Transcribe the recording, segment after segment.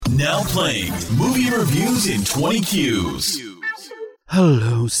Now playing movie reviews in 20 Qs.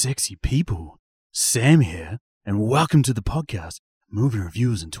 Hello, sexy people. Sam here, and welcome to the podcast, Movie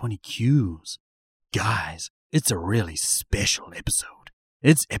Reviews in 20 Qs. Guys, it's a really special episode.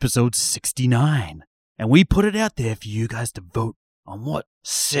 It's episode 69, and we put it out there for you guys to vote on what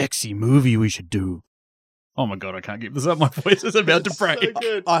sexy movie we should do. Oh my god, I can't keep this up. My voice is about to break. So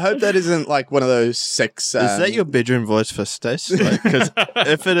good. I hope that isn't like one of those sex. Is that your bedroom voice for Stace? Because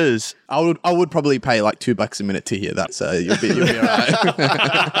if it is, I would probably pay like $2 a minute to hear that, so you'll be alright.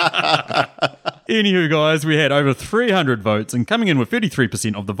 Anywho, guys, we had over 300 votes, and coming in with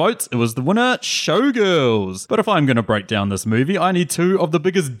 33% of the votes, it was the winner, Showgirls. But if I'm going to break down this movie, I need two of the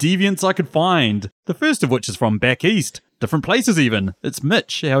biggest deviants I could find. The first of which is from back east. Different places even. It's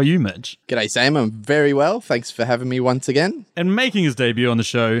Mitch. How are you, Mitch? G'day, Sam. I'm very well. Thanks for having me once again. And making his debut on the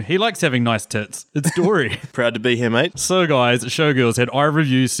show, he likes having nice tits. It's Dory. proud to be here, mate. So, guys, Showgirls, had either of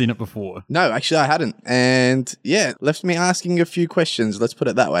you seen it before? No, actually, I hadn't. And yeah, left me asking a few questions. Let's put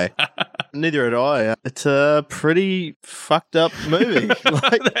it that way. Neither had I. It's a pretty fucked up movie.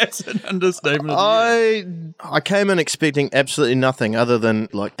 That's an understatement. I came in expecting absolutely nothing other than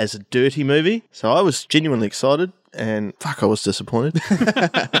like as a dirty movie. So I was genuinely excited. And fuck, I was disappointed.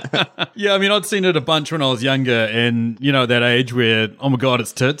 Yeah, I mean, I'd seen it a bunch when I was younger, and you know, that age where, oh my god,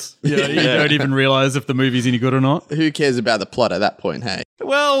 it's tits. You don't even realize if the movie's any good or not. Who cares about the plot at that point, hey?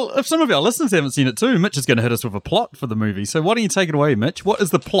 Well, if some of our listeners haven't seen it too, Mitch is going to hit us with a plot for the movie. So why don't you take it away, Mitch? What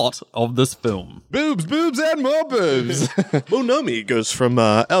is the plot of this film? Boobs, boobs, and more boobs. Well, Naomi goes from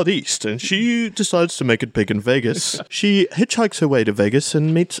out east, and she decides to make it big in Vegas. She hitchhikes her way to Vegas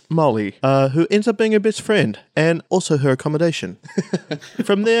and meets Molly, who ends up being her best friend, and also her accommodation.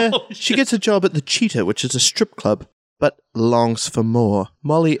 From there, she gets a job at the Cheetah, which is a strip club, but longs for more.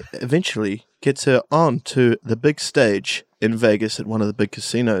 Molly eventually gets her on to the big stage in Vegas at one of the big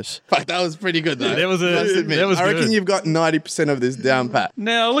casinos. Fuck, that was pretty good, though. That was I reckon good. you've got 90% of this down pat.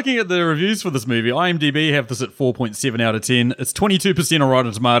 Now, looking at the reviews for this movie, IMDb have this at 4.7 out of 10. It's 22% on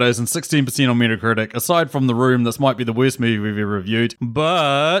Rotten Tomatoes and 16% on Metacritic. Aside from The Room, this might be the worst movie we've ever reviewed.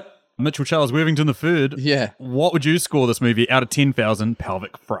 But Mitchell Charles Worthington III, Yeah. what would you score this movie out of 10,000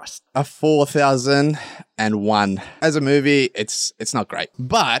 pelvic thrust? A 4,001. As a movie, it's not great.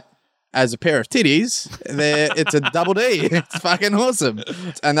 But as a pair of titties, it's a double D. It's fucking awesome.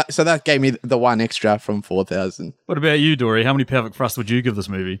 And so that gave me the one extra from 4,000. What about you, Dory? How many pelvic thrusts would you give this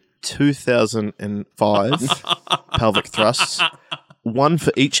movie? 2005 pelvic thrusts. One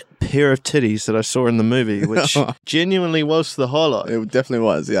for each pair of titties that I saw in the movie, which genuinely was the highlight. It definitely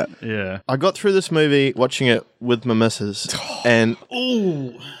was, yeah. Yeah. I got through this movie watching it with my missus, and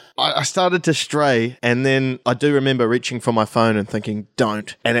I started to stray, and then I do remember reaching for my phone and thinking,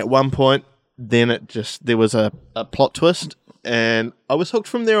 don't. And at one point, then there was a plot twist, and I was hooked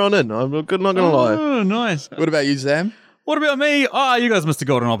from there on in. I'm not going to lie. Oh, nice. What about you, Sam? What about me? You guys missed a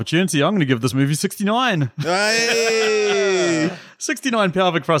golden opportunity. I'm going to give this movie 69. Hey! 69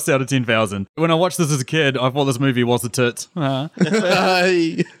 pelvic thrusts out of 10,000. When I watched this as a kid, I thought this movie was the tits.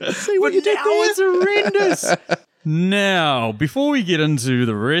 Hey. See what you did there? It's horrendous. Now, before we get into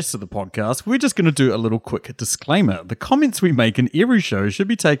the rest of the podcast, we're just going to do a little quick disclaimer. The comments we make in every show should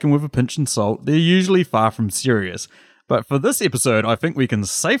be taken with a pinch of salt. They're usually far from serious. But for this episode, I think we can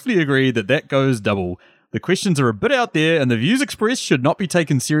safely agree that goes double. The questions are a bit out there, and the views expressed should not be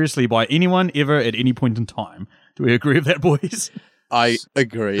taken seriously by anyone ever at any point in time. Do we agree with that, boys? I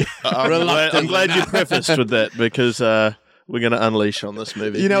agree. I'm glad you prefaced with that, because we're going to unleash on this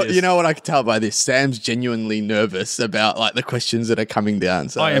movie. You know what I can tell by this? Sam's genuinely nervous about like the questions that are coming down.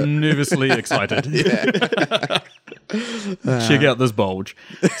 So I am nervously excited. Check out this bulge.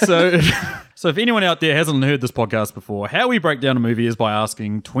 So if anyone out there hasn't heard this podcast before, how we break down a movie is by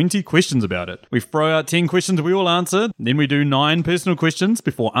asking 20 questions about it. We throw out 10 questions we all answer, then we do 9 personal questions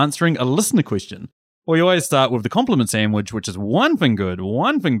before answering a listener question. We always start with the compliment sandwich, which is one thing good,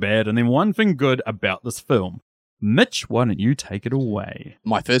 one thing bad, and then one thing good about this film. Mitch, why don't you take it away?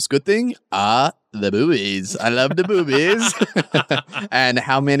 My first good thing are the boobies. I love the boobies. And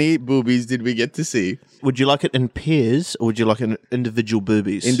how many boobies did we get to see? Would you like it in pairs, or would you like it in individual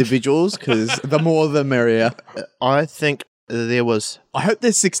boobies? Individuals, because the more the merrier. I think there was... I hope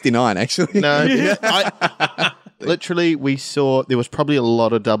there's 69, actually. No, literally, we saw there was probably a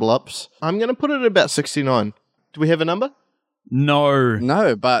lot of double ups. I'm going to put it at about 69. Do we have a number? No.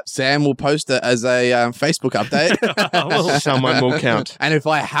 No, but Sam will post it as a Facebook update. Someone will count. And if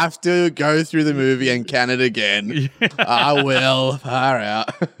I have to go through the movie and count it again, I will. Far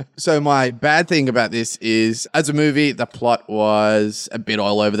out. So my bad thing about this is, as a movie, the plot was a bit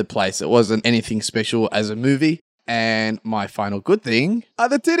all over the place. It wasn't anything special as a movie. And my final good thing are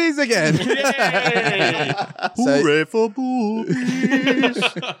the titties again. So- Hooray for boobies.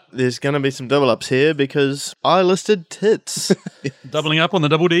 There's going to be some double ups here because I listed tits. Doubling up on the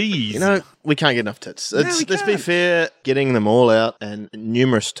double Ds. You know, we can't get enough tits. Let's be fair, getting them all out and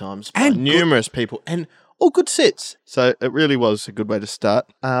numerous times by numerous people and all good sets. So it really was a good way to start.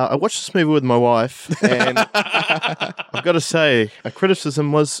 I watched this movie with my wife and I've got to say, a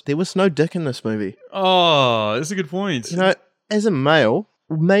criticism was there was no dick in this movie. Oh, that's a good point. You know, as a male,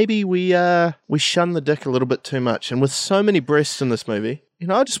 maybe we shun the dick a little bit too much. And with so many breasts in this movie, you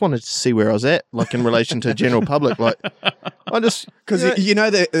know, I just wanted to see where I was at, like in relation to general public. Like, I just... Because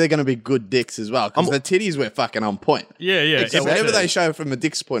they're going to be good dicks as well. Because the titties were fucking on point. Yeah. So whatever they show from a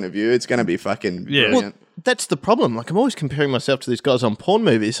dick's point of view, it's going to be fucking brilliant. Well, that's the problem. Like, I'm always comparing myself to these guys on porn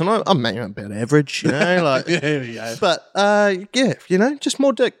movies, and I'm maybe about average, you know? Like, yeah. But, yeah, you know, just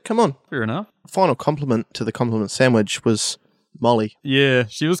more dick. Come on. Fair enough. Final compliment to the compliment sandwich was Molly. Yeah,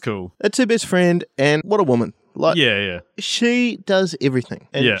 she was cool. It's her best friend, and what a woman. Like, Yeah. she does everything,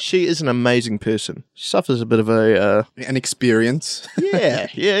 and she is an amazing person. She suffers a bit of a... An experience. yeah,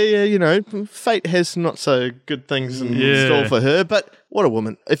 you know, fate has not so good things in store for her, but what a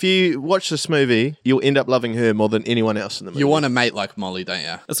woman. If you watch this movie, you'll end up loving her more than anyone else in the movie. You want a mate like Molly, don't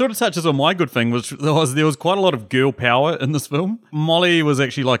you? It sort of touches on my good thing, which was there was quite a lot of girl power in this film. Molly was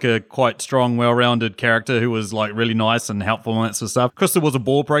actually like a quite strong, well-rounded character who was like really nice and helpful and that sort of stuff. Krista was a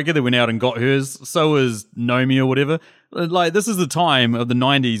ball breaker that went out and got hers. So was Nomi or whatever. Like, this is the time of the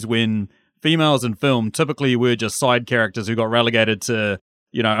 90s when females in film typically were just side characters who got relegated to,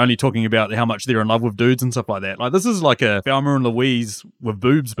 you know, only talking about how much they're in love with dudes and stuff like that. Like, this is like a Thelma and Louise with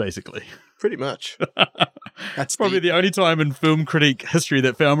boobs, basically. Pretty much. That's probably the only time in film critique history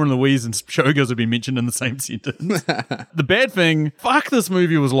that Thelma and Louise and Showgirls have been mentioned in the same sentence. The bad thing, fuck, this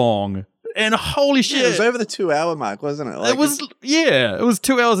movie was long. And holy shit. Yeah, it was over the 2 hour mark, wasn't it? Like, it was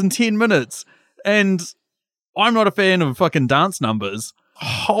 2 hours and 10 minutes. And I'm not a fan of fucking dance numbers.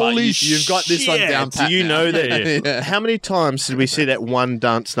 Holy shit. You've got this one down pat. Do you know that? Yeah. How many times did we see that one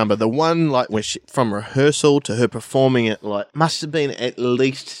dance number? The one, like, where from rehearsal to her performing it, like, must have been at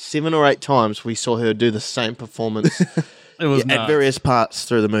least 7 or 8 times we saw her do the same performance. It was at various parts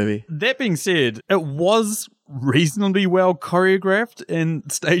through the movie. That being said, it was reasonably well choreographed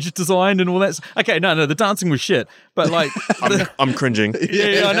and stage designed and all that. Okay, no, the dancing was shit, but like, I'm cringing.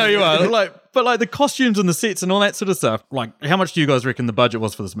 Yeah, I know you are. But like the costumes and the sets and all that sort of stuff. Like, how much do you guys reckon the budget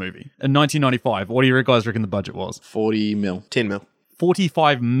was for this movie in 1995? What do you guys reckon the budget was? 40 mil. 10 mil.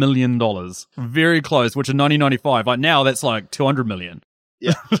 $45 million. Very close. Which in 1995, like now, that's like 200 million.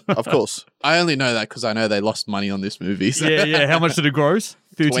 Yeah, of course. I only know that because I know they lost money on this movie. So. Yeah. How much did it gross?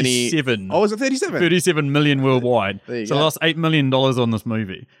 37. Oh, was it 37? 37 million worldwide. So they lost $8 million on this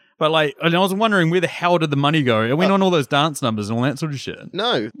movie. But like, and I was wondering where the hell did the money go? It went on all those dance numbers and all that sort of shit.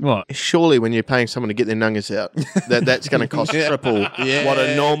 No. What? Surely when you're paying someone to get their nungas out, that's going to cost triple what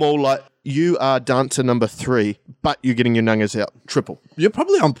a normal, like, you are dancer number 3, but you're getting your nungas out. Triple. You're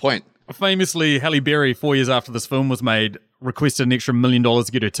probably on point. Famously, Halle Berry, 4 years after this film was made, requested an extra $1 million to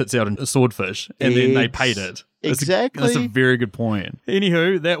get her tits out in a swordfish, and then they paid it. Exactly. That's a very good point.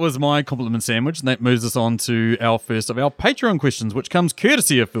 Anywho, that was my compliment sandwich, and that moves us on to our first of our Patreon questions, which comes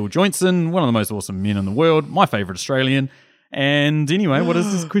courtesy of Phil Joinson, one of the most awesome men in the world, my favourite Australian. And anyway, what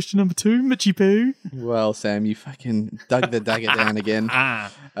is this question number 2, Mitchy Poo? Well, Sam, you fucking dug the dagger down again.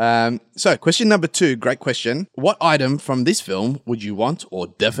 So, question number 2, great question. What item from this film would you want or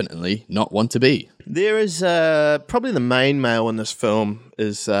definitely not want to be? There is probably the main male in this film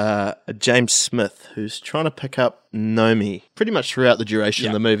is James Smith, who's trying to pick up Nomi pretty much throughout the duration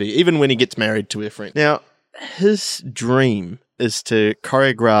of the movie, even when he gets married to her friend. Now, his dream is to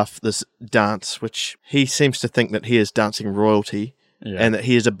choreograph this dance, which he seems to think that he is dancing royalty and that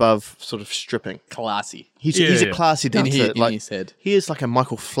he is above sort of stripping. Classy. He's a classy dancer. In his head. He is like a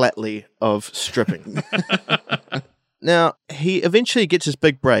Michael Flatley of stripping. Now, he eventually gets his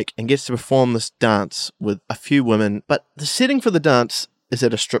big break and gets to perform this dance with a few women, but the setting for the dance is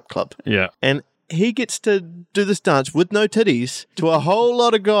at a strip club. Yeah. And he gets to do this dance with no titties to a whole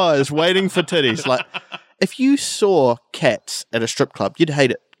lot of guys waiting for titties. Like, if you saw Cats at a strip club, you'd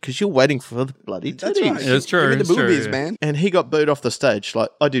hate it because you're waiting for the bloody titties. That's right. Yeah, it's true. Give me It's the true, boobies, yeah. man. And he got booed off the stage. Like,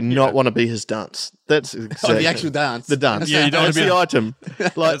 I do not want to be his dance. That's exactly the actual dance. The dance. Yeah, you don't That's wanna be the item.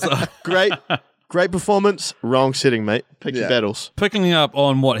 Like, great performance, wrong setting, mate. Pick your battles. Picking up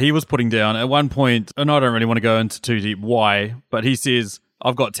on what he was putting down, at one point, and I don't really want to go into too deep why, but he says,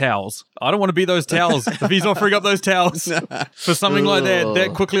 I've got towels. I don't want to be those towels. If he's offering up those towels for something like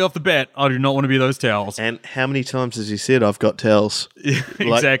that quickly off the bat, I do not want to be those towels. And how many times has he said, I've got towels?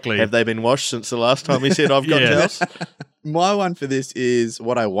 Exactly. Have they been washed since the last time he said, I've got towels? My one for this is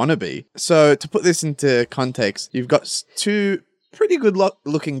what I want to be. So to put this into context, you've got two pretty good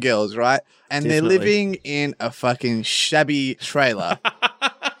looking girls, right? And Definitely. they're living in a fucking shabby trailer.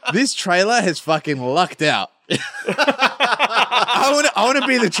 This trailer has fucking lucked out. I want to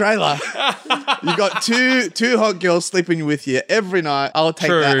be the trailer. You got two hot girls sleeping with you every night. I'll take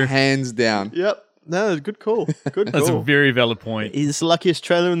that hands down. Yep. No, good call. Good That's call. a very valid point. He's the luckiest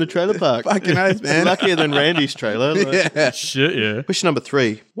trailer in the trailer park. Fucking oath, man. Luckier than Randy's trailer. Yeah. Shit, yeah. Question number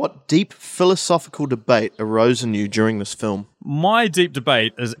 3. What deep philosophical debate arose in you during this film? My deep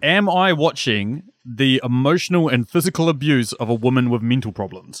debate is, am I watching the emotional and physical abuse of a woman with mental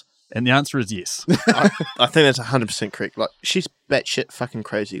problems? And the answer is yes. I think that's 100% correct. Like, she's batshit fucking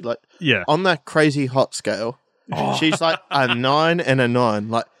crazy. Like, Yeah. on that crazy hot scale, she's like a 9 and a 9.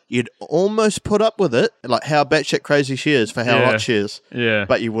 Like, you'd almost put up with it, like how batshit crazy she is for how Yeah. hot she is. Yeah.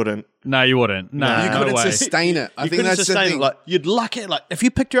 But you wouldn't. No, you wouldn't. No, You no couldn't way. sustain it. I You think couldn't that's the sustain thing. it. Like, you'd luck it. Like, if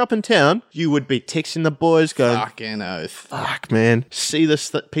you picked her up in town, you would be texting the boys going, Fucking oath. fuck, man, see this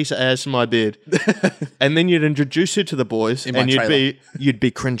piece of ass in my bed. And then you'd introduce her to the boys, In my and trailer. you'd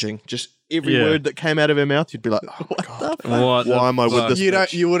be cringing. Just every Yeah. word that came out of her mouth, you'd be like, oh, God, What the why am I with fuck? this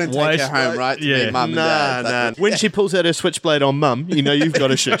bitch? You wouldn't Why take her is- home, right? To Yeah. meet mum and Nah, dad. nah. When she pulls out her switchblade on mum, you know you've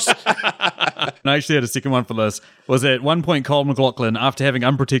got issues. And I actually had a second one for this. Was at one point Cole McLaughlin, after having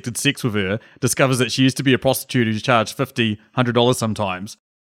unprotected sex with her, discovers that she used to be a prostitute who's charged $50, $100 sometimes.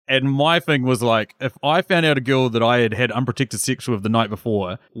 And my thing was like, if I found out a girl that I had had unprotected sex with the night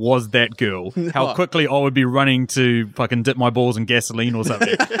before was that girl, how quickly I would be running to fucking dip my balls in gasoline or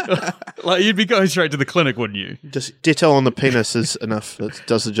something. Like, you'd be going straight to the clinic, wouldn't you? Just Dettol on the penis is enough. It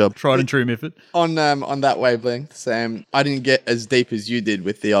does the job. Tried and true method. On that wavelength, Sam, I didn't get as deep as you did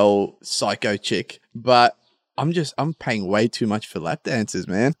with the old psycho chick, but I'm paying way too much for lap dances,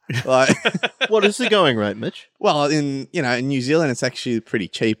 man. Like, What is the going rate, Mitch? well, in New Zealand, it's actually pretty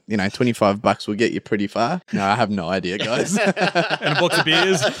cheap. $25 will get you pretty far. No, I have no idea, guys. And a box of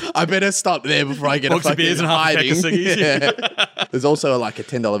beers. I better stop there before I get Box a of fucking beers and half a pack of hiding. ciggies. Yeah. There's also like a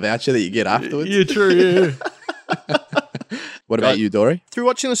 $10 voucher that you get afterwards. Yeah, true, yeah. What about you, Dory? Through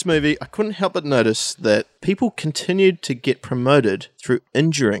watching this movie, I couldn't help but notice that people continued to get promoted through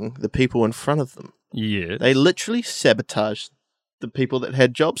injuring the people in front of them. Yeah. They literally sabotaged the people that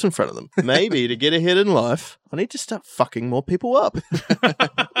had jobs in front of them. Maybe to get ahead in life, I need to start fucking more people up.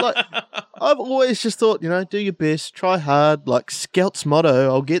 Like, I've always just thought, do your best, try hard. Like Scout's motto,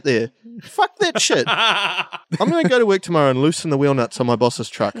 I'll get there. Fuck that shit. I'm going to go to work tomorrow and loosen the wheel nuts on my boss's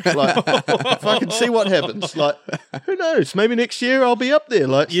truck. Like, fucking see what happens. Like, who knows? Maybe next year I'll be up there.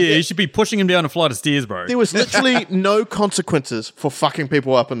 Like, Yeah, you should be pushing him down a flight of stairs, bro. there was literally no consequences for fucking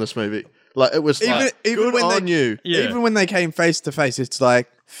people up in this movie. Like, it was like, good when on you. Yeah. Even when they came face to face, it's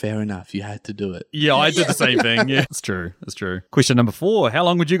like, fair enough, you had to do it. Yeah, I did the same thing. Yeah, it's true. It's true. Question number 4. How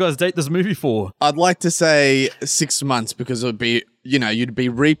long would you guys date this movie for? I'd like to say 6 months because it would be, you'd be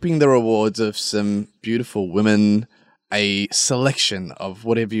reaping the rewards of some beautiful women, a selection of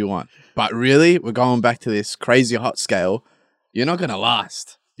whatever you want. But really, we're going back to this crazy hot scale. You're not going to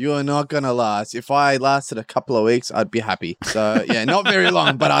last. You are not going to last. If I lasted a couple of weeks, I'd be happy. So, yeah, not very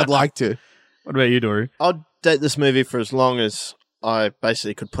long, but I'd like to. What about you, Dory? I'd date this movie for as long as I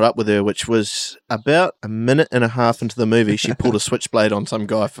basically could put up with her, which was about a minute and a half into the movie. She pulled a switchblade on some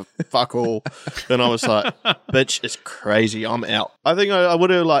guy for fuck all. Then I was like, bitch, it's crazy. I'm out. I think I would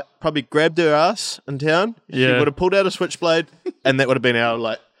have probably grabbed her ass in town. She Yeah. would have pulled out a switchblade and that would have been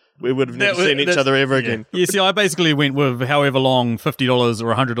our we would have never seen each other ever again. Yeah, see, I basically went with however long $50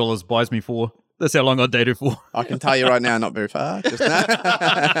 or $100 buys me for. That's how long I'd date her for. I can tell you right now, not very far. Just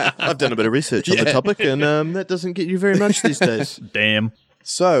I've done a bit of research on the topic and that doesn't get you very much these days. Damn.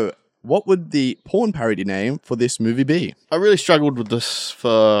 So, what would the porn parody name for this movie be? I really struggled with this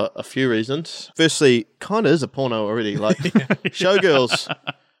for a few reasons. Firstly, kind of is a porno already. Like, Showgirls.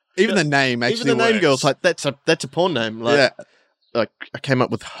 Even the name actually Even the name works. girls, that's a porn name. Like, Yeah. like I came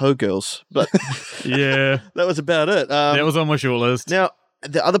up with Ho Girls, but Yeah. that was about it. That was on my short list. Now,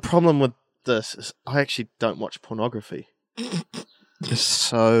 the other problem with this is I actually don't watch pornography.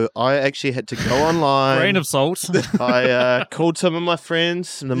 So I actually had to go online. Grain of salt. I called some of my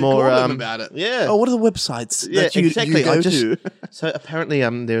friends. And the more Call them about it. yeah. Oh, what are the websites Yeah, that you, exactly. you go to? So apparently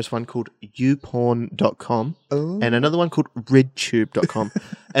there's one called youporn.com Oh. and another one called redtube.com.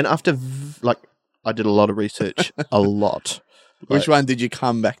 And after I did a lot of research, a lot. Which one did you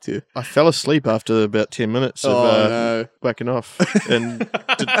come back to? I fell asleep after about 10 minutes of whacking off and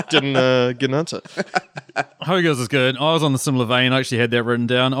didn't get an answer. Showgirls is good. I was on the similar vein. I actually had that written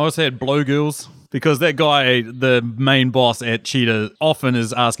down. I also had Blowgirls because that guy, the main boss at Cheetah, often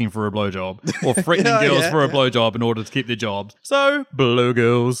is asking for a blowjob or threatening girls for a blowjob in order to keep their jobs. So,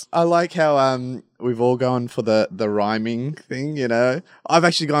 Blowgirls. I like how we've all gone for the rhyming thing, you know. I've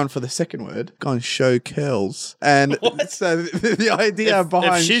actually gone for the second word, gone show curls. And so the idea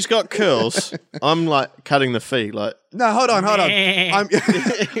behind... If she's got curls, I'm like cutting the fee. Like, No, hold on. I'm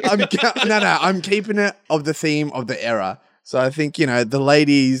keeping it of the theme of the era. So I think, you know, the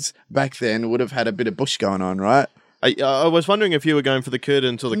ladies back then would have had a bit of bush going on, right? I was wondering if you were going for the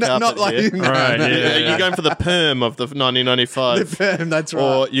curtains or the carpet. Not like here. Right, yeah. You're going for the perm of the 1995. The perm, that's right.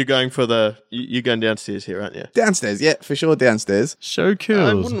 Or you're going for you're going downstairs here, aren't you? Downstairs, yeah, for sure, downstairs. I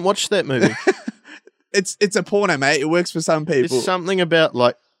Showgirls. wouldn't watch that movie. It's a porno, mate. It works for some people. There's something about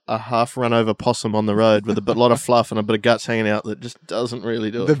like a half run over possum on the road with a lot of fluff and a bit of guts hanging out that just doesn't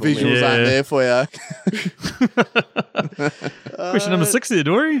really do it. The for me. visuals aren't there for you. Question number 6 there,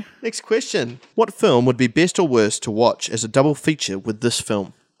 Dory. Next question. What film would be best or worst to watch as a double feature with this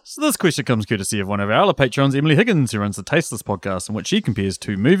film? So this question comes courtesy of one of our other patrons, Emily Higgins, who runs the Tasteless podcast, in which she compares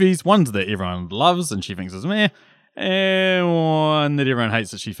 2 movies, ones that everyone loves and she thinks is meh, and one that everyone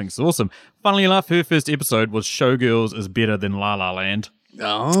hates that she thinks is awesome. Funnily enough, her first episode was Showgirls is better than La La Land.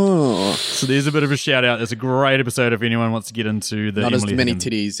 Oh. So there's a bit of a shout out. It's a great episode if anyone wants to get into the Not Emily as many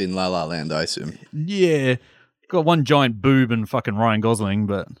Higgins. titties in La La Land, I assume. Yeah. Got one giant boob and fucking Ryan Gosling,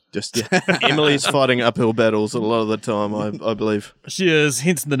 but Just Emily's fighting uphill battles a lot of the time, I believe. she is,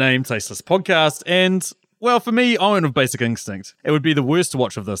 hence the name Tasteless Podcast. And, well, for me, I went with Basic Instinct. It would be the worst to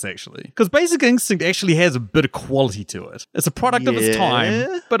watch of this, actually. Because Basic Instinct actually has a bit of quality to it. It's a product of its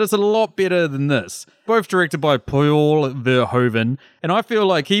time, but it's a lot better than this. Both directed by Paul Verhoeven, and I feel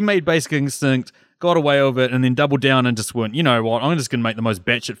like he made Basic Instinct, got away with it, and then doubled down and just went, you know what, I'm just going to make the most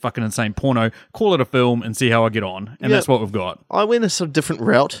batshit fucking insane porno, call it a film, and see how I get on. And that's what we've got. I went a sort of different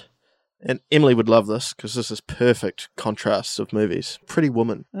route, and Emily would love this because this is perfect contrasts of movies. Pretty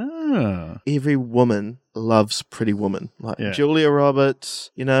Woman. Ah. Every woman loves Pretty Woman. Like Yeah. Julia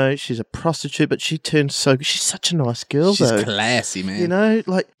Roberts, you know, she's a prostitute, but she's such a nice girl, she's though. classy, man. You know,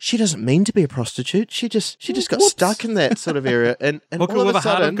 like she doesn't mean to be a prostitute. She just got stuck in that sort of area, and Look all with of a a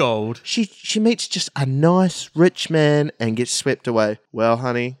heart of sudden, gold. she meets just a nice rich man and gets swept away. Well,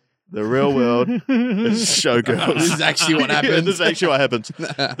 honey, the real world is Showgirls. This is actually what happens. Yeah, this is actually what happens.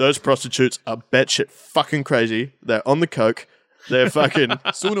 Those prostitutes are batshit fucking crazy. They're on the coke. They're fucking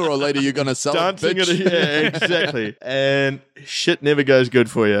Sooner or later, you're going to sell dancing it, at bitch. yeah, exactly. And shit never goes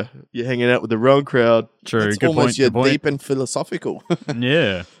good for you. You're hanging out with the wrong crowd. True, It's good almost point. Good point. deep and philosophical.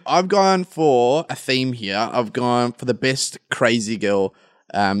 Yeah. I've gone for a theme here. I've gone for the best crazy girl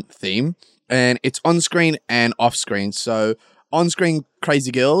theme, and it's on screen and off screen. So on screen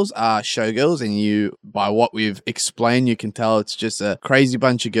crazy girls are Showgirls, and you, by what we've explained, you can tell it's just a crazy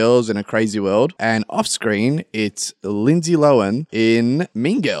bunch of girls in a crazy world. And off screen, it's Lindsay Lohan in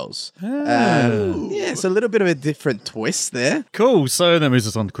Mean Girls. Yeah, it's a little bit of a different twist there. Cool. So that moves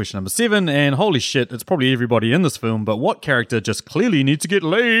us on to question number 7. And holy shit, it's probably everybody in this film, but what character just clearly needs to get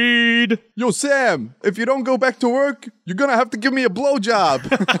laid? Yo, Sam, if you don't go back to work, you're gonna have to give me a blowjob.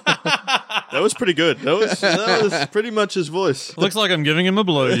 That was pretty good. That was pretty much his voice. Looks like I'm giving him a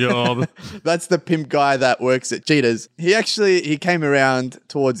blowjob. That's the pimp guy that works at Cheetahs. He came around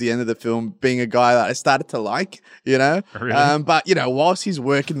towards the end of the film being a guy that I started to like, you know? Really? But, you know, whilst he's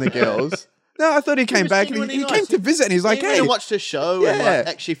working the girls... No, I thought he came was back and genuinely he nice. came to visit and he's like, He hey... watched his show and like,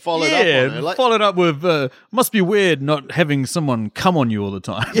 actually followed up on Yeah, it. Like, followed up with, must be weird not having someone come on you all the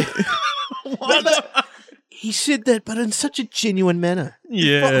time. he said that, but in such a genuine manner.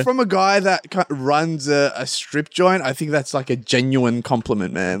 Yeah. From a guy that runs a strip joint, I think that's like a genuine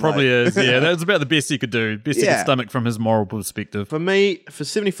compliment, man. Probably Like, is, yeah. That's about the best he could do. Best he Yeah. could stomach from his moral perspective. For me, for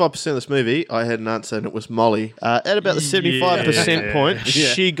 75% of this movie, I had an answer and it was Molly. At about the 75% Yeah. point,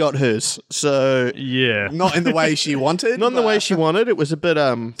 she got hers. So, Yeah. Not in the way she wanted. not in the way she wanted. It was a bit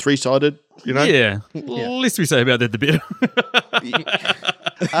three-sided, you know? Yeah. Less we say about that, the better.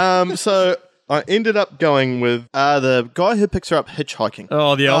 So I ended up going with the guy who picks her up hitchhiking.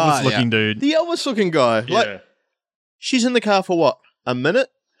 Oh, the Elvis yeah. looking dude. The Elvis-looking guy. Like, she's in the car for what? A minute?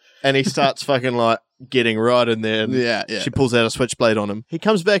 And he starts fucking like getting right in there. And Yeah. she pulls out a switchblade on him. He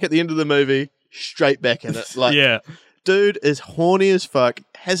comes back at the end of the movie, straight back in it. Like, Yeah. dude is horny as fuck.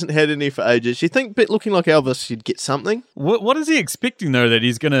 Hasn't had any for ages. You think, but looking like Elvis, you'd get something? What is he expecting, though, that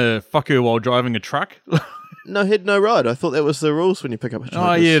he's going to fuck her while driving a truck? no head, no ride. I thought that was the rules when you pick up hitchhikers.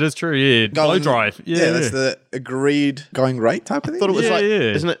 Oh, yeah, that's true. Yeah. Blow drive. Yeah. That's the agreed going rate type of thing. I thought it was Yeah, like, yeah.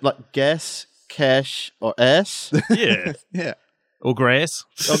 isn't it like gas, cash, or ass? Yeah. Yeah. Or grass.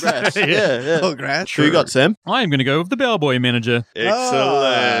 Or grass. Yeah. Oh, Grant. Who you got, Sam? I am going to go with the bellboy manager.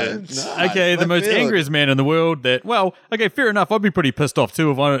 Excellent. Nice. Okay, the Left most field. angriest man in the world that, well, okay, fair enough. I'd be pretty pissed off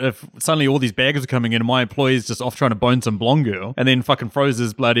too if suddenly all these baggers are coming in and my employee's just off trying to bone some blonde girl and then fucking throws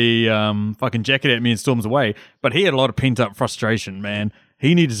his bloody fucking jacket at me and storms away. But he had a lot of pent up frustration, man.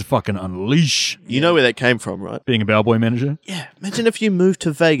 He needed to fucking unleash You know where that came from, right? being a bellboy manager. Yeah. Imagine if you moved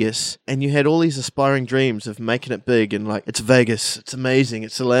to Vegas and you had all these aspiring dreams of making it big and like, it's Vegas, it's amazing,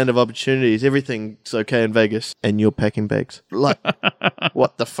 it's the land of opportunities, everything's okay in Vegas, and you're packing bags. Like,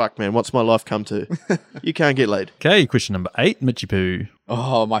 what the fuck, man? What's my life come to? You can't get laid. Okay, question number 8, Mitchy Poo.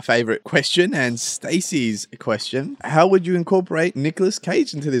 Oh, my favorite question and Stacey's question. How would you incorporate Nicolas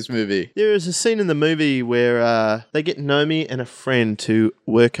Cage into this movie? There is a scene in the movie where they get Nomi and a friend to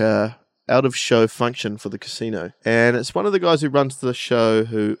work a out-of-show function for the casino. And it's one of the guys who runs the show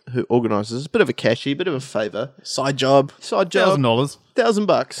who organises. It's a bit of a cashy, bit of a favour. Side job. Side job. $1,000.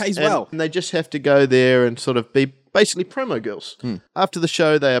 $1,000. Pays And- well. And they just have to go there and sort of be basically promo girls. After the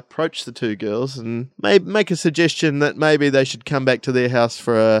show, they approach the two girls and make a suggestion that maybe they should come back to their house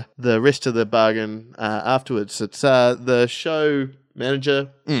for the rest of the bargain afterwards. It's the show manager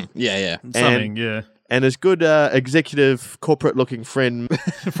Yeah. Something, yeah. and his good executive corporate-looking friend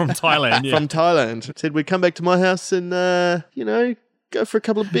From Thailand, yeah. from Thailand said, we'd come back to my house and, go for a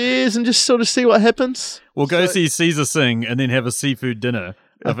couple of beers and just sort of see what happens. We'll go see Caesar sing and then have a seafood dinner.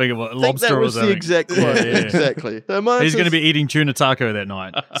 I think I think lobster that or was the something. exact quote. Yeah, yeah. Exactly. So my He's going to answer's- be eating tuna taco that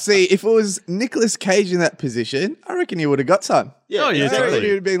night. See, if it was Nicolas Cage in that position, I reckon he would have got some. Yeah, Oh, yeah, I reckon totally. he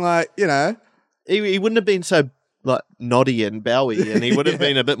would have been like, He wouldn't have been so like noddy and bowy, and he would have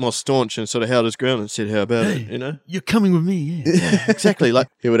been a bit more staunch and sort of held his ground and said, "How about it?" You know, You're coming with me, yeah. exactly. Like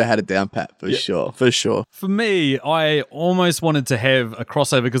he would have had it down pat for sure. for sure. For me, I almost wanted to have a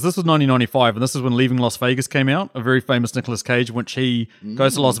crossover because this was 1995 and this is when Leaving Las Vegas came out, a very famous Nicolas Cage, in which he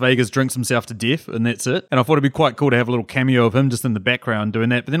goes to Las Vegas, drinks himself to death, and that's it. And I thought it'd be quite cool to have a little cameo of him just in the background doing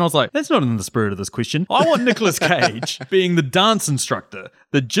that. But then I was like, that's not in the spirit of this question. I want Nicolas Cage being the dance instructor,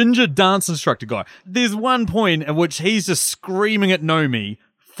 the ginger dance instructor guy. There's one point at which he's just screaming at Nomi,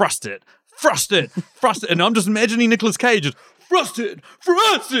 thrust it, and I'm just imagining Nicolas Cage just thrust it.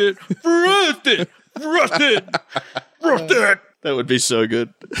 That would be so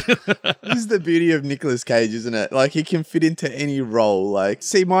good. This is the beauty of Nicolas Cage, isn't it? Like, he can fit into any role. Like,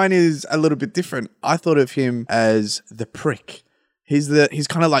 see, mine is a little bit different. I thought of him as the prick. He's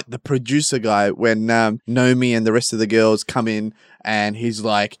kind of like the producer guy when Nomi and the rest of the girls come in and he's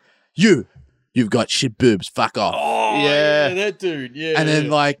like, you've got shit boobs, fuck off. Oh, Yeah. that dude, yeah. And then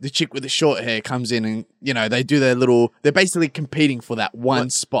like the chick with the short hair comes in and, they do they're basically competing for that one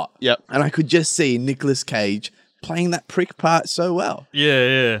spot. Yep. And I could just see Nicolas Cage playing that prick part so well.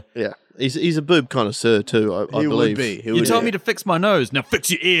 Yeah. Yeah, he's a boob connoisseur too. I He believe. would be. You told me to fix my nose. Now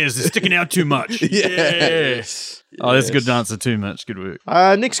fix your ears. They're sticking out too much. Yeah. Oh, that's a good answer too much. Good work.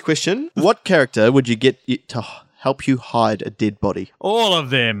 Next question: what character would you get to help you hide a dead body? All of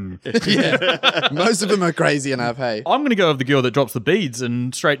them. Most of them are crazy enough, hey. I'm going to go with the girl that drops the beads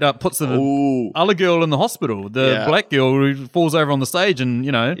and straight up puts the Ooh. other girl in the hospital. The Yeah. black girl who falls over on the stage and,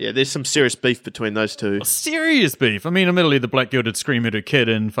 Yeah, there's some serious beef between those two. serious beef. I mean, admittedly, the black girl did scream at her kid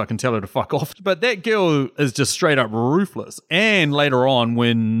and fucking tell her to fuck off. But that girl is just straight up ruthless. And later on,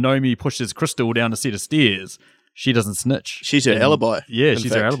 when Nomi pushes Crystal down a set of stairs, she doesn't snitch. She's her alibi. Yeah, in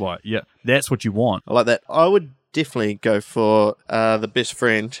she's her fact. alibi. Yeah, that's what you want. I like that. I would definitely go for the best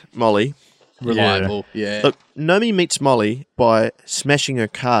friend, Molly. Reliable. Yeah. Look, Nomi meets Molly by smashing her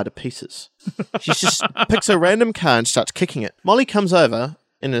car to pieces. She just picks a random car and starts kicking it. Molly comes over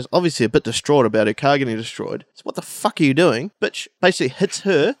and is obviously a bit distraught about her car getting destroyed. So what the fuck are you doing? Bitch basically hits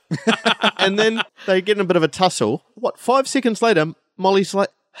her and then they get in a bit of a tussle. 5 seconds later, Molly's like,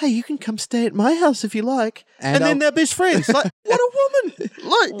 hey, you can come stay at my house if you like. And then they're best friends. Like, what a woman.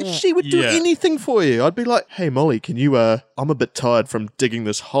 Like, she would do Yeah. anything for you. I'd be like, hey, Molly, can you, I'm a bit tired from digging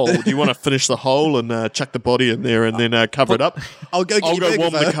this hole. Do you want to finish the hole and chuck the body in there and then cover it up? I'll go I'll go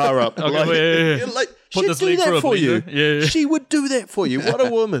warm the car up. Okay, yeah. Like, Put she'd this do lead through that a for you. blender. Yeah. She would do that for you. What a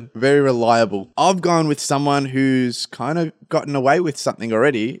woman. Very reliable. I've gone with someone who's kind of gotten away with something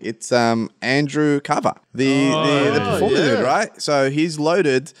already. It's Andrew Carver, the performer yeah. dude, right? So he's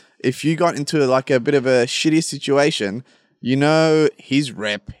loaded. If you got into like a bit of a shitty situation, his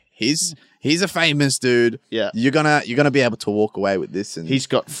rep. He's a famous dude. Yeah. You're gonna be able to walk away with this. And He's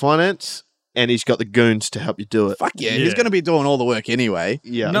got finance and he's got the goons to help you do it. Fuck yeah, he's going to be doing all the work anyway.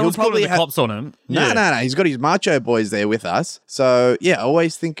 Yeah. No one's calling the cops on him. No. He's got his macho boys there with us. So, yeah, I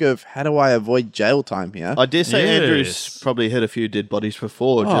always think of how do I avoid jail time here? I dare say Yes. Andrew's probably hit a few dead bodies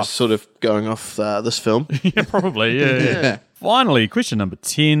before, just sort of going off this film. Yeah, probably. Yeah. Finally, question number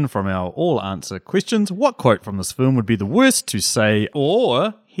 10 from our all-answer questions. What quote from this film would be the worst to say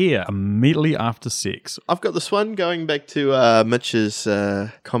or hear immediately after sex? I've got this one going back to Mitch's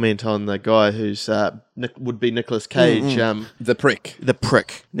comment on the guy who's would be Nicolas Cage. The prick. The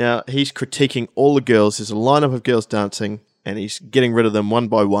prick. Now, he's critiquing all the girls. There's a lineup of girls dancing, and he's getting rid of them one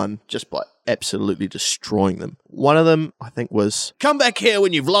by one just by absolutely destroying them. One of them, I think, was, "Come back here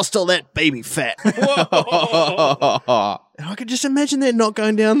when you've lost all that baby fat." And I could just imagine that not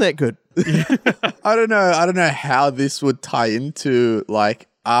going down that good. I don't know how this would tie into, like,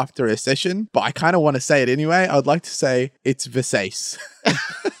 after a session, but I kind of want to say it anyway. I would like to say it's Versace.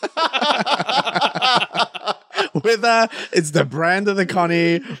 Whether it's the brand of the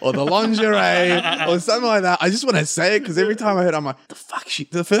Connie or the lingerie or something like that, I just want to say it because every time I heard it, I'm like,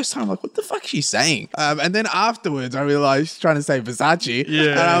 the first time, I'm like, what the fuck is she saying? And then afterwards, I realized she's trying to say Versace.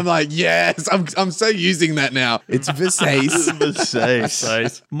 Yeah. And I'm like, yes, I'm so using that now. It's Versace.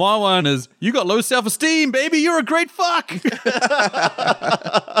 Versace. My one is, you got low self-esteem, baby. You're a great fuck.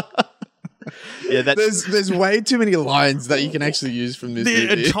 Yeah, that's... There's way too many lines that you can actually use from this The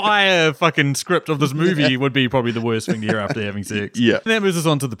movie. entire fucking script of this movie would be probably the worst thing to hear after having sex. Yeah. And that moves us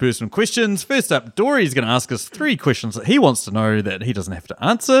on to the personal questions. First up, Dory's going to ask us 3 questions that he wants to know that he doesn't have to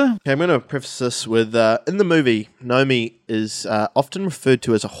answer. Okay, I'm going to preface this with, in the movie, Naomi is often referred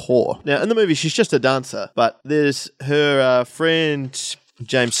to as a whore. Now, in the movie, she's just a dancer, but there's her friend...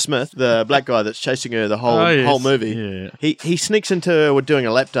 James Smith, the black guy that's chasing her the whole movie. Yeah. He sneaks into her, we're doing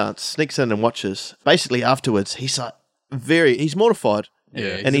a lap dance, sneaks in and watches. Basically, afterwards, he's like he's mortified.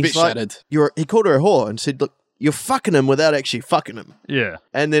 Yeah, and he's he's a bit like, shattered. he called her a whore and said, look, you're fucking him without actually fucking him. Yeah.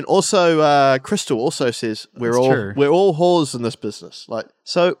 And then also, Crystal also says, we're all whores in this business. Like,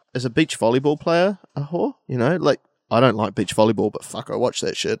 so as a beach volleyball player, a whore, you know, like, I don't like beach volleyball, but fuck, I watch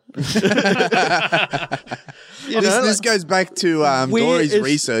that shit. This goes back to Dory's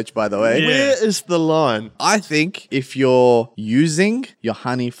research, by the way. Yeah. Where is the line? I think if you're using your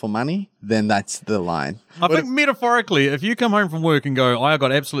honey for money, then that's the line. I think metaphorically, if you come home from work and go, I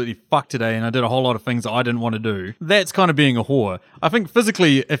got absolutely fucked today and I did a whole lot of things that I didn't want to do, that's kind of being a whore. I think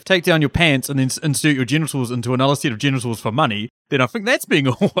physically, if take down your pants and then insert your genitals into another set of genitals for money, then I think that's being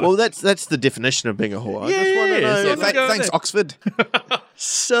a whore. Well, that's the definition of being a whore. I just want to know. Yeah, Thanks, Oxford.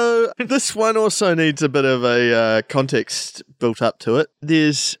 So this one also needs a bit of a context built up to it.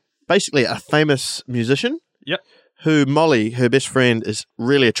 There's basically a famous musician. Yep. Who Molly, her best friend, is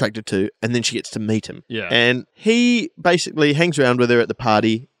really attracted to, and then she gets to meet him. Yeah. And he basically hangs around with her at the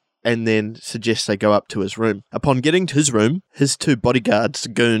party and then suggests they go up to his room. Upon getting to his room, his 2 bodyguards,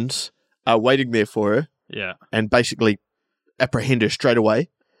 goons, are waiting there for her Yeah. and basically apprehend her straight away.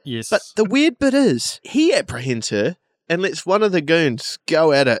 Yes. But the weird bit is, he apprehends her and lets one of the goons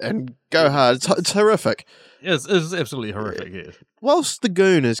go at it and go hard. It's horrific. It's absolutely horrific, yes. Whilst the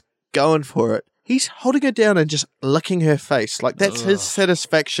goon is going for it, he's holding her down and just licking her face. Like, that's his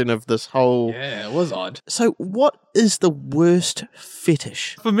satisfaction of this whole... Yeah, it was odd. So what is the worst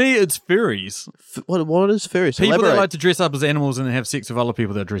fetish? For me, it's furries. What is furries? People Elaborate. that like to dress up as animals and then have sex with other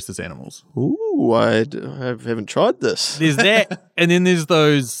people that dress as animals. Ooh, I haven't tried this. There's that, and then there's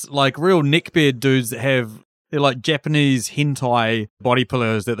those like real neckbeard dudes that have... They're like Japanese hentai body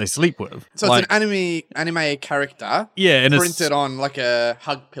pillows that they sleep with. So like, it's an anime character and printed on like a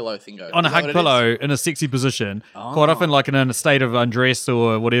hug pillow thingo. on a Is that hug what it pillow in a sexy position, quite often like in a state of undress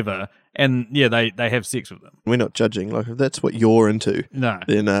or whatever. And yeah, they have sex with them. We're not judging. Like, if that's what you're into, No.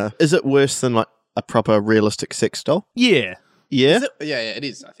 then is it worse than like a proper realistic sex doll? Yeah. Yeah? is? Yeah, it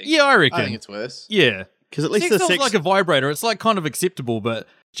is, I think. Yeah, I reckon. I think it's worse. Yeah. Because at least Sex the doll's sex... like a vibrator. It's like kind of acceptable, but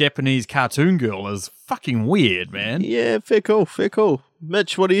Japanese cartoon girl is fucking weird, man. Yeah, fair call.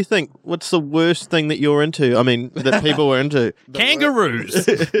 Mitch, what do you think? What's the worst thing that you're into? I mean, that people were into? Kangaroos.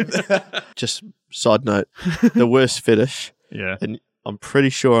 Just side note, the worst fetish, Yeah. and I'm pretty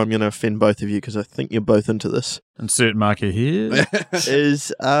sure I'm going to offend both of you because I think you're both into this, Insert marker here.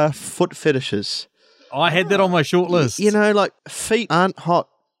 is foot fetishes. I had that on my short list. You know, like, feet aren't hot.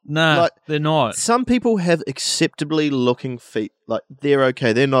 Nah, like- they're not. Some people have acceptably looking feet. Like, they're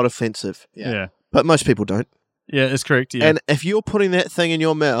okay. They're not offensive. Yeah. But most people don't. Yeah, it's correct. Yeah. And if you're putting that thing in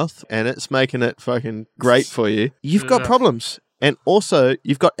your mouth and it's making it fucking great for you, you've got problems. And also,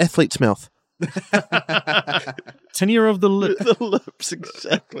 you've got athlete's mouth. Tinnier of the lip. The lips,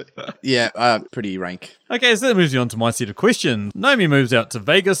 exactly. Yeah, pretty rank. Okay, so that moves you on to my set of questions. Naomi moves out to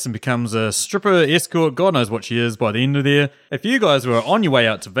Vegas and becomes a stripper, escort, God knows what she is by the end of there. If you guys were on your way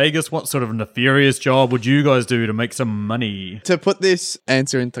out to Vegas, what sort of nefarious job would you guys do to make some money? To put this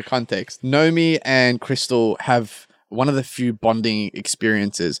answer into context, Nomi and Crystal have one of the few bonding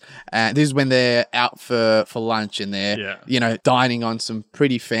experiences. And this is when they're out for lunch and they're, dining on some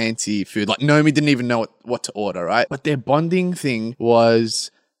pretty fancy food. Like Nomi didn't even know what to order, right? But their bonding thing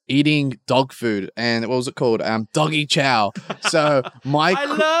was eating dog food. And what was it called? Doggy chow. So I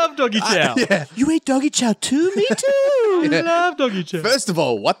love doggy chow. Yeah. You eat doggy chow too? Me too. I love doggy chow. First of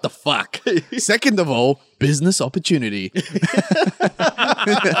all, what the fuck? Second of all, business opportunity.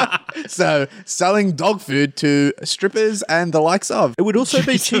 So selling dog food to strippers and the likes of. It would also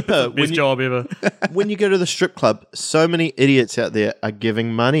be cheaper Best job ever. when you go to the strip club. So many idiots out there are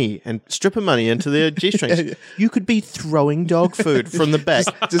giving money and stripper money into their G-strings. You could be throwing dog food from the back.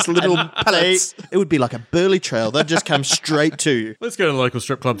 Just little pellets. It would be like a burley trail. They'd just come straight to you. Let's go to the local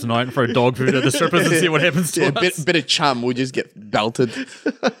strip club tonight and throw dog food at the strippers and see what happens to us. Bit of chum, we'll just get belted.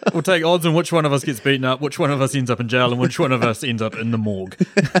 We'll take odds on which one of us gets beaten up, which one of us ends up in jail, and which one of us ends up in the morgue.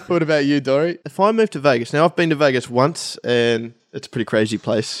 What about you, Dory? If I move to Vegas, now I've been to Vegas once and it's a pretty crazy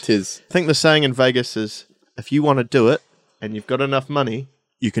place. Tis. I think the saying in Vegas is, if you want to do it and you've got enough money,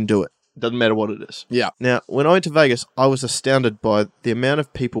 you can do it. Doesn't matter what it is. Yeah. Now, when I went to Vegas, I was astounded by the amount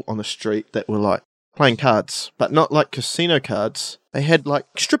of people on the street that were like playing cards, but not like casino cards. They had like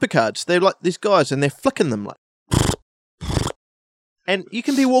stripper cards. They're like these guys and they're flicking them like. And you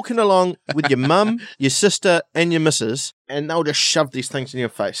can be walking along with your mum, your sister, and your missus, and they'll just shove these things in your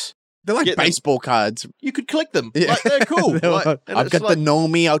face. They're like Get them. baseball cards. You could collect them. Yeah. Like, they're cool. Like, and I've it's got the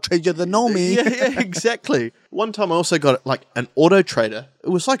Nomi, I'll trade you the Nomi. Yeah, exactly. One time I also got like an auto trader. It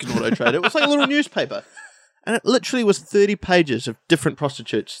was like an auto trader. It was like a little newspaper. And it literally was 30 pages of different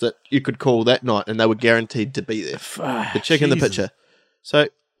prostitutes that you could call that night, and they were guaranteed to be there. The chick in the Jesus. picture.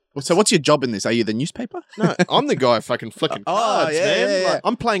 So what's your job in this? Are you the newspaper? no, I'm the guy fucking flicking cards, man. yeah. Like,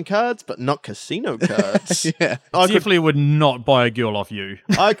 I'm playing cards, but not casino cards. Yeah. I could, Definitely would not buy a girl off you.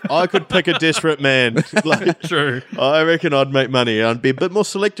 I could pick a desperate man. Like, True. I reckon I'd make money. I'd be a bit more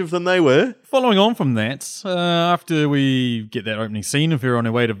selective than they were. Following on from that, after we get that opening scene, if you're on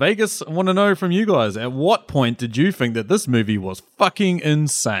your way to Vegas, I want to know from you guys, at what point did you think that this movie was fucking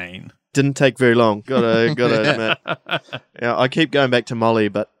insane? Didn't take very long. Gotta admit. Yeah, I keep going back to Molly,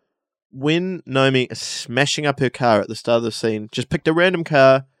 but when Naomi is smashing up her car at the start of the scene, just picked a random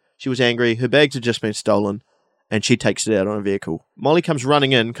car, she was angry, her bags had just been stolen, and she takes it out on a vehicle. Molly comes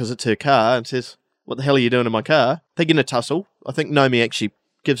running in because it's her car and says, "What the hell are you doing in my car?" They get in a tussle. I think Naomi actually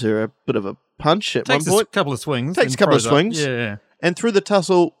gives her a bit of a punch at Takes one point. a couple of swings. Takes and a couple of throws up. swings. Yeah. And through the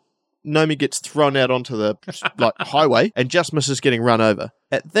tussle, Naomi gets thrown out onto the highway and just misses getting run over.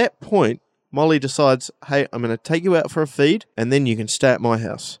 At that point, Molly decides, hey, I'm going to take you out for a feed and then you can stay at my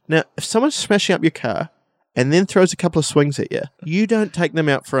house. Now, if someone's smashing up your car and then throws a couple of swings at you, you don't take them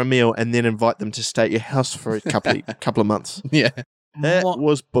out for a meal and then invite them to stay at your house for a couple of months. Yeah. That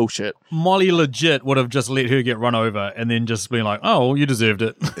was bullshit. Molly legit would have just let her get run over and then just been like, oh, you deserved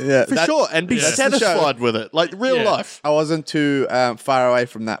it. Yeah. For sure. And be that's the show. satisfied with it. Like real life. I wasn't too far away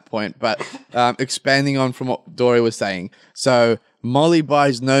from that point, but expanding on from what Dory was saying. So Molly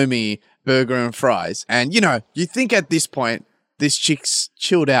buys Nomi burger and fries. And, you think at this point, this chick's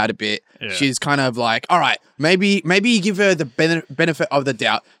chilled out a bit. Yeah. She's kind of like, all right, maybe you give her the benefit of the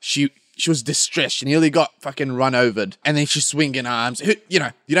doubt. She was distressed. She nearly got fucking run over. And then she's swinging arms. You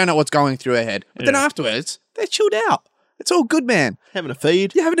don't know what's going through her head. But then afterwards, they're chilled out. It's all good, man. Having a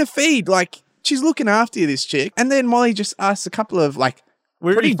feed. You're having a feed. Like, she's looking after you, this chick. And then Molly just asks a couple of, like,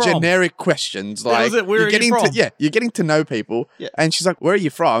 Where are pretty you from? generic questions. Like, Where are you from? you're getting to know people. Yeah. And she's like, where are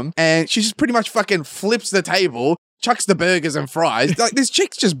you from? And she just pretty much fucking flips the table, chucks the burgers and fries. Like, this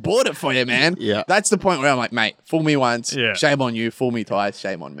chick's just bought it for you, man. Yeah. That's the point where I'm like, mate, fool me once, Yeah. shame on you. Fool me twice,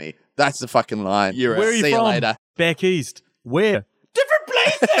 shame on me. That's the fucking line. You're Where are you See from? you later. Back east. Where? Different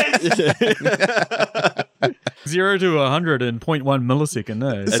places! 0 to 100 in 0.1 millisecond. No.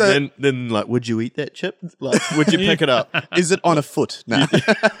 And So- then like, would you eat that chip? Like, would you pick it up? Is it on a foot? No.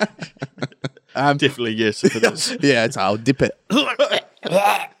 Definitely yes, if it is. Yeah, I'll dip it.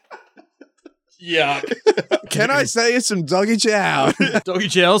 Yeah. Can I say it's some doggy chow? Doggy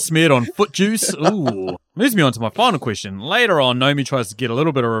chow smeared on foot juice. Ooh. Moves me on to my final question. Later on, Naomi tries to get a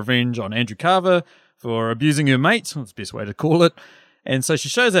little bit of revenge on Andrew Carver for abusing her mate. That's the best way to call it. And so she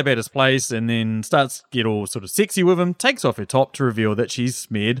shows up at his place and then starts to get all sort of sexy with him, takes off her top to reveal that she's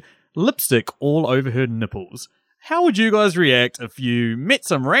smeared lipstick all over her nipples. How would you guys react if you met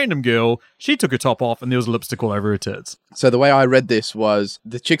some random girl, she took her top off, and there was lipstick all over her tits? So the way I read this was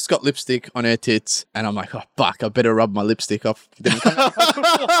the chick's got lipstick on her tits, and I'm like, oh, fuck, I better rub my lipstick off.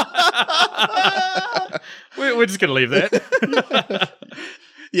 We're just going to leave that.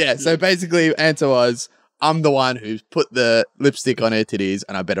 Yeah, so basically, answer was, I'm the one who's put the lipstick on her titties,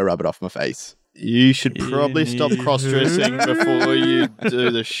 and I better rub it off my face. You should probably stop cross-dressing before you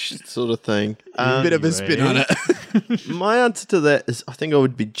do this sort of thing. Bit of a spin on it. My answer to that is I think I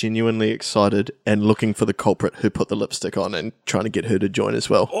would be genuinely excited and looking for the culprit who put the lipstick on and trying to get her to join as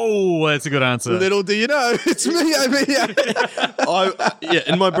well. Oh, that's a good answer. Little do you know, it's me over here.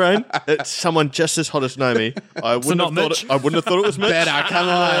 In my brain, it's someone just as hot as Naomi. I wouldn't have thought it was Mitch. Better, come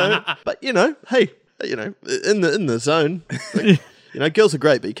on. But hey, in the zone. Girls are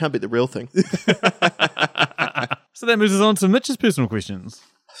great, but you can't beat the real thing. So that moves us on to Mitch's personal questions.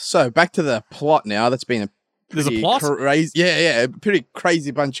 So back to the plot now. That's been There's a plot? Crazy, a pretty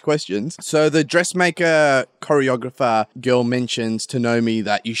crazy bunch of questions. So the dressmaker choreographer girl mentions to Nomi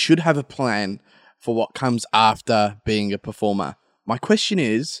that you should have a plan for what comes after being a performer. My question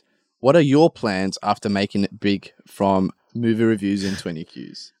is, what are your plans after making it big from movie reviews in 20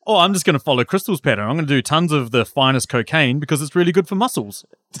 Qs? Oh, I'm just going to follow Crystal's pattern. I'm going to do tons of the finest cocaine because it's really good for muscles.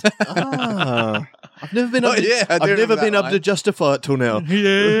 I've never been able to justify it till now.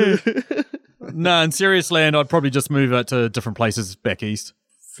 Yeah. No, in serious land, I'd probably just move out to different places back east.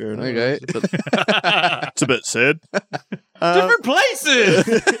 Fair enough. Okay. It's a bit sad. Different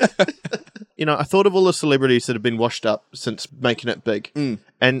places! I thought of all the celebrities that have been washed up since making it big.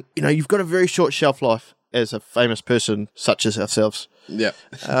 And, you've got a very short shelf life as a famous person such as ourselves. Yeah.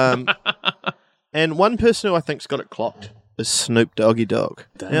 And one person who I think's got it clocked is Snoop Doggy Dogg.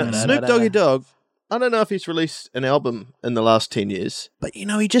 Now, Snoop Doggy Dogg, I don't know if he's released an album in the last 10 years, but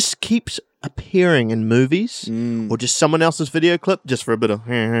he just keeps appearing in movies or just someone else's video clip just for a bit of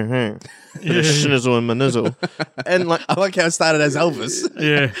schnizzle and manizzle. And I like how it started as Elvis.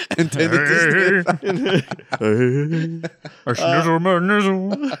 Yeah. And turned into Or schnizzle,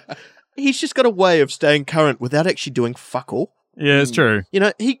 manizzle. He's just got a way of staying current without actually doing fuck all. Yeah, it's true.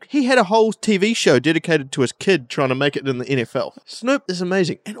 He had a whole TV show dedicated to his kid trying to make it in the NFL. Snoop is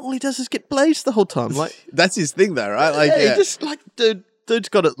amazing, and all he does is get blazed the whole time. That's his thing, though, right? He just dude's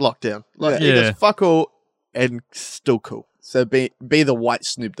got it locked down. He does fuck all and still cool. So be the white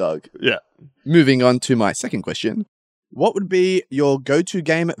Snoop Dogg. Yeah. Moving on to my second question. What would be your go-to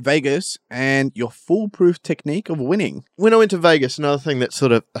game at Vegas and your foolproof technique of winning? When I went to Vegas, another thing that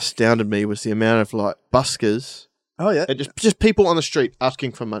sort of astounded me was the amount of buskers. Oh, yeah. And just people on the street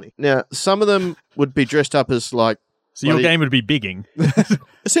asking for money. Now, some of them would be dressed up as So your game would be bigging.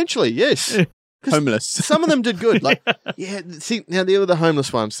 Essentially, yes. Homeless. Some of them did good. See, now there were the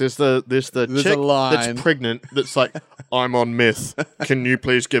homeless ones. There's the chick that's pregnant that's like, I'm on meth. Can you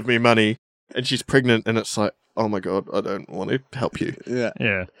please give me money? And she's pregnant, and it's like, oh my God, I don't want to help you. Yeah.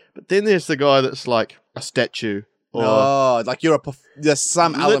 Yeah. But then there's the guy that's like a statue. Or there's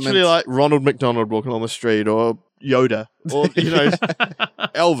some element. Literally like Ronald McDonald walking on the street, or Yoda, or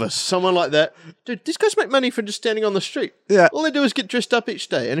Elvis, someone like that. Dude, these guys make money for just standing on the street. Yeah. All they do is get dressed up each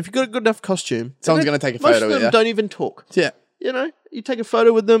day, and if you've got a good enough costume, someone's going to take a photo with you. Most of them don't even talk. Yeah. You take a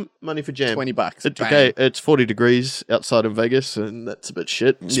photo with them, money for jam. $20. Okay, it's 40 degrees outside in Vegas, and that's a bit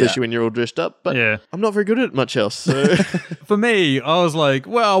shit, especially when you're all dressed up. But I'm not very good at much else. So. For me, I was like,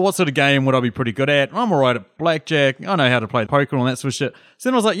 well, what sort of game would I be pretty good at? I'm all right at blackjack. I know how to play poker and all that sort of shit. So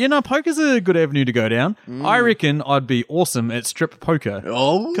then I was like, poker's a good avenue to go down. I reckon I'd be awesome at strip poker.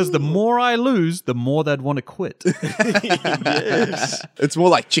 Oh. Because the more I lose, the more they'd want to quit. Yes. It's more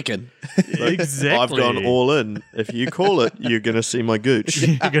like chicken. Exactly. I've gone all in. If you call it, you're going to see my gooch.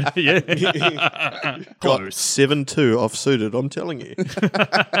 Yeah. Got 7-2 off-suited, I'm telling you.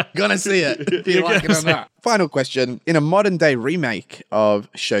 Gonna see it, if you like it or not. Final question. In a modern-day remake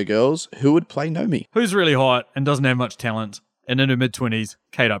of Showgirls, who would play Nomi? Who's really hot and doesn't have much talent and in her mid-20s?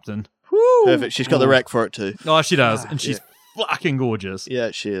 Kate Upton. Woo. Perfect. She's got the rack for it too. Oh, she does. And she's fucking gorgeous.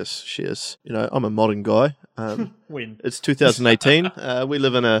 Yeah, she is. I'm a modern guy. When? It's 2018. We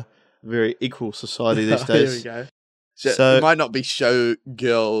live in a very equal society these days. There we go. So it might not be show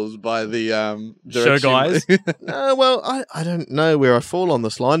girls by the show guys. Well, I don't know where I fall on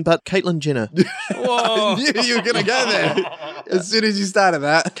this line, but Caitlyn Jenner. Whoa. I knew you were gonna go there as soon as you started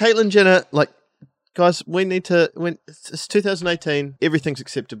that. Caitlyn Jenner, guys, we need to. When it's 2018, everything's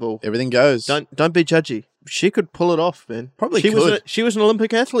acceptable. Everything goes. Don't be judgy. She could pull it off, man. Probably she could. She was an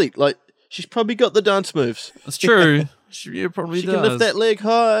Olympic athlete. She's probably got the dance moves. It's true. She probably She does. can lift that leg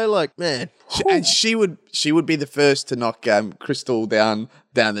high, man. And she would be the first to knock Crystal down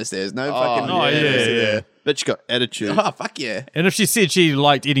the stairs. No fucking yeah. But she got attitude. Oh, fuck yeah. And if she said she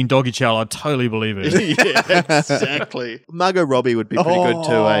liked eating doggy chow, I'd totally believe it. Yeah, exactly. Margot Robbie would be pretty good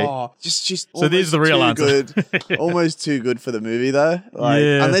too, eh? She's So there's the real answer. Good. Almost too good for the movie, though. Like,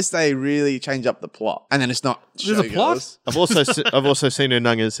 Yeah. unless they really change up the plot, and then it's not. There's a plot? Showgirls. I've also seen her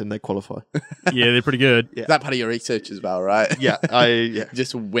nungas and they qualify. Yeah, they're pretty good. Yeah. Is that part of your research as well, right? Yeah, yeah.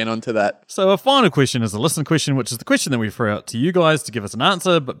 Just went on to that. So our final question is a listener question, which is the question that we throw out to you guys to give us an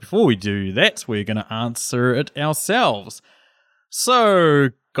answer. But before we do that, we're going to answer it ourselves. So,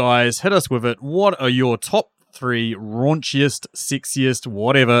 guys, hit us with it. What are your top 3 raunchiest, sexiest,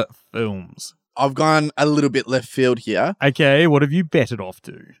 whatever films? I've gone a little bit left field here. Okay, what have you batted off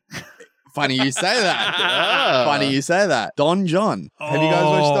to? Funny you say that. Funny you say that. Don John. Have you guys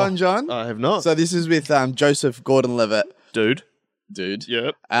watched Don John? I have not. So this is with Joseph Gordon-Levitt. Dude.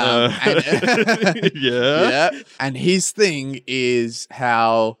 Yep. Yeah. Yeah. And his thing is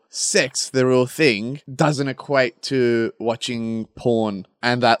how sex, the real thing, doesn't equate to watching porn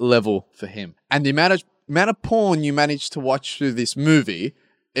and that level for him. And the amount of porn you manage to watch through this movie,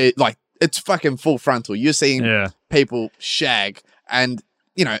 it's fucking full frontal. You're seeing people shag. And,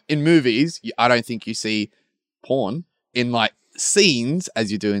 in movies, I don't think you see porn in like scenes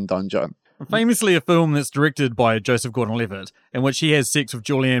as you do in Don John. Famously a film that's directed by Joseph Gordon-Levitt, in which he has sex with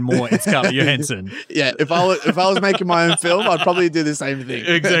Julianne Moore and Scarlett Johansson. Yeah, if I was making my own film, I'd probably do the same thing.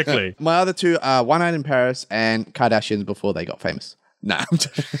 Exactly. My other 2 are One Night in Paris and Kardashians before they got famous. Nah, I'm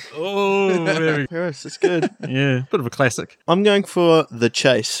joking. Oh, very, Paris, it's good. yeah, bit of a classic. I'm going for The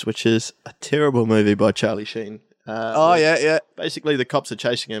Chase, which is a terrible movie by Charlie Sheen. Yeah. Basically, the cops are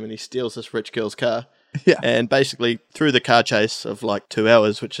chasing him and he steals this rich girl's car. Yeah. And basically, through the car chase of like 2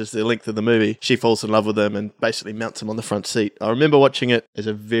 hours, which is the length of the movie, she falls in love with him and basically mounts him on the front seat. I remember watching it as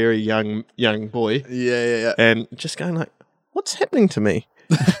a very young boy. Yeah. And just going like, what's happening to me?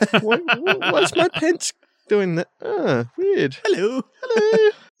 Why's my pants doing that? Weird. Hello.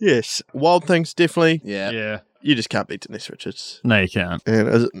 Yes. Wild Things, definitely. Yeah. You just can't beat Denise Richards. No, you can't. And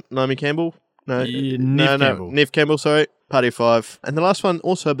is it Naomi Campbell? No. Yeah, Neve Campbell, sorry. Party of 5. And the last one,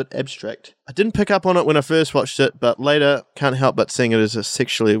 also a bit abstract. I didn't pick up on it when I first watched it, but later can't help but seeing it as a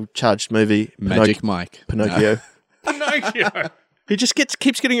sexually charged movie. Magic Mike. Pinocchio. No. Pinocchio. He just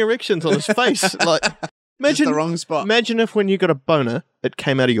keeps getting erections on his face. Like, imagine the wrong spot. Imagine if when you got a boner, it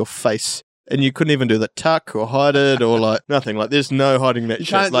came out of your face. And you couldn't even do the tuck or hide it or like nothing. Like there's no hiding that You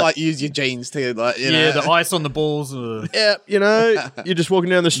shit. can't like use your jeans to like The ice on the balls. Yeah, you're just walking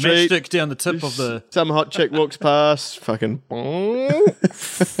down the street. Matchstick down the tip of the... Some hot chick walks past. Fucking...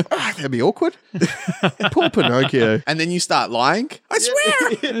 that'd be awkward. Poor Pinocchio. and then you start lying. I swear,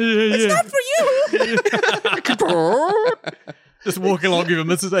 it's not for you. Just walking along with a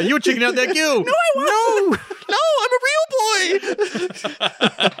Mrs. A. You were checking out that girl. No, I wasn't. No, I'm a real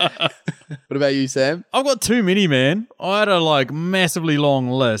boy. What about you, Sam? I've got too many, man. I had a massively long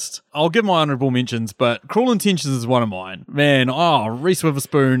list. I'll give my honourable mentions, but Cruel Intentions is one of mine. Man, Reese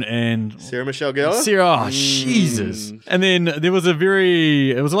Witherspoon and Sarah Michelle Gellar? Sarah, Jesus. And then there was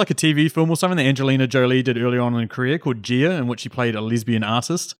it was like a TV film or something that Angelina Jolie did early on in her career called Gia, in which she played a lesbian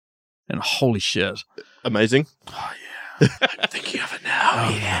artist. And holy shit. Amazing. Oh, yeah. I'm thinking of it now. Oh,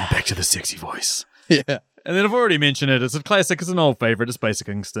 yeah. Back to the sexy voice. Yeah. And then I've already mentioned it. It's a classic. It's an old favourite. It's Basic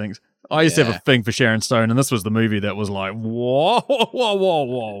Instinct. I used to have a thing for Sharon Stone, and this was the movie that was like,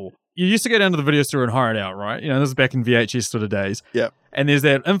 whoa. You used to go down to the video store and hire it out, right? This is back in VHS sort of days. Yeah. And there's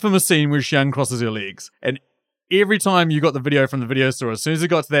that infamous scene where she uncrosses her legs. And every time you got the video from the video store, as soon as it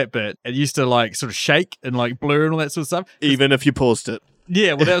got to that bit, it used to sort of shake and blur and all that sort of stuff. Even if you paused it.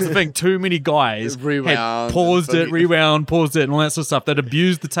 Yeah, well, that was the thing. Too many guys had paused it, rewound, paused it, and all that sort of stuff. They'd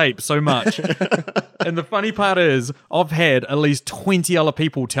abused the tape so much. And the funny part is, I've had at least 20 other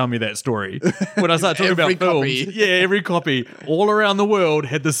people tell me that story. When I start talking about films, every copy all around the world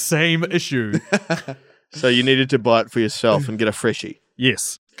had the same issue. So you needed to buy it for yourself and get a freshie.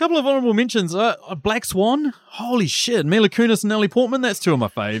 Yes. A couple of honourable mentions. Black Swan. Holy shit. Mila Kunis and Natalie Portman. That's 2 of my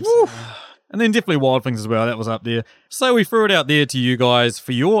faves. And then definitely Wild Things as well. That was up there. So we threw it out there to you guys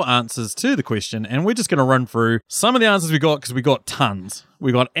for your answers to the question. And we're just going to run through some of the answers we got because we got tons.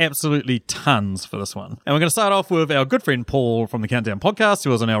 We got absolutely tons for this one. And we're going to start off with our good friend Paul from the Countdown Podcast,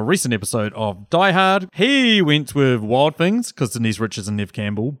 who was on our recent episode of Die Hard. He went with Wild Things because Denise Richards and Neve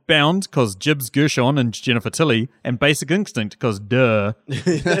Campbell, Bound because Jibbs Gershon and Jennifer Tilly, and Basic Instinct because duh.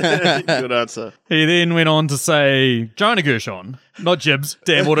 Good answer. He then went on to say Jonah Gershon, not Jibbs,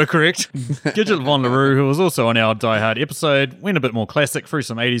 damn autocorrect. Gidget Von LaRue, who was also on our Die Hard episode, went a bit more classic, threw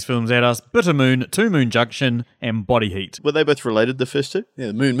some 80s films at us, Bitter Moon, Two Moon Junction, and Body Heat. Were they both related, the first two? Yeah,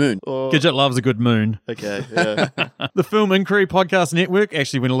 the moon. Or, Gidget loves a good moon. okay, yeah. The Film Inquiry Podcast Network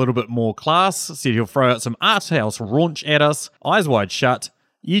actually went a little bit more class, said he'll throw out some art house raunch at us, Eyes Wide Shut,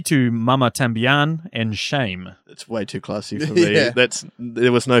 Yitu Mama Tambian, and Shame. It's way too classy for me. Yeah.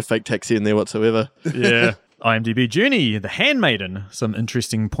 There was no fake taxi in there whatsoever. Yeah. IMDb Journey, The Handmaiden, some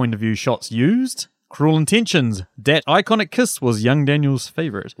interesting point of view shots used. Cruel Intentions, Dat Iconic Kiss was young Daniel's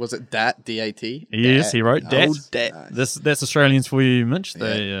favourite. Was it Dat, D-A-T? Yes, he wrote Dat. Oh, Dat. That's Australians for you, Mitch.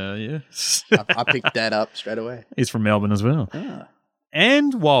 Yeah. I picked that up straight away. He's from Melbourne as well.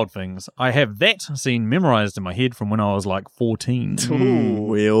 And Wild Things. I have that scene memorised in my head from when I was like 14.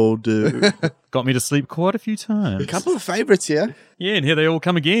 We all do. Got me to sleep quite a few times. A couple of favourites here. Yeah, and here they all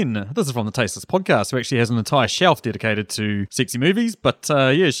come again. This is from the Tasteless Podcast, who actually has an entire shelf dedicated to sexy movies. But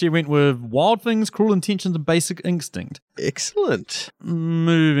she went with Wild Things, Cruel Intentions, and Basic Instinct. Excellent.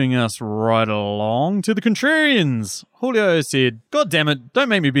 Moving us right along to the Contrarians. Julio said, God damn it, don't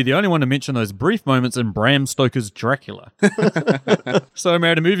make me be the only one to mention those brief moments in Bram Stoker's Dracula. So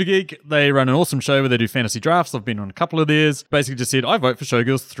Married a Movie Geek, they run an awesome show where they do fantasy drafts. I've been on a couple of theirs. Basically just said, I vote for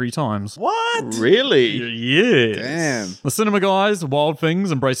Showgirls 3 times. What? Really? Yes. Damn. The Cinema Guys, Wild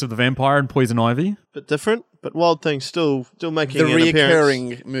Things, Embrace of the Vampire, and Poison Ivy. Bit different, but Wild Things still making The an appearance.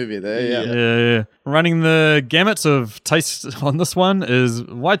 reoccurring movie there, yeah. Yeah. Running the gamut of taste on this one is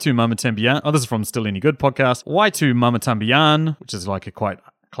Y2 Mama Tambian. Oh, this is from Still Any Good podcast. Y2 Mama Tambian, which is like a quite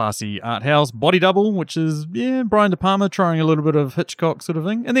classy art house. Body Double, which is, Brian De Palma trying a little bit of Hitchcock sort of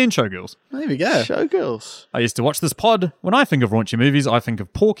thing. And then Showgirls. There we go. Showgirls. I used to watch this pod. When I think of raunchy movies, I think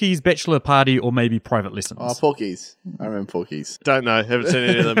of Porky's, Bachelor Party, or maybe Private Lessons. Oh, Porky's. I remember Porky's. Don't know. Haven't seen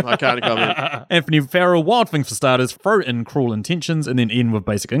any of them. I can't comment. Anthony Farrell, Wild Thing for starters, throw in Cruel Intentions, and then end with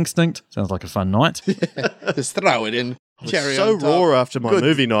Basic Instinct. Sounds like a fun night. Just throw it in. Cherry So on top. raw after my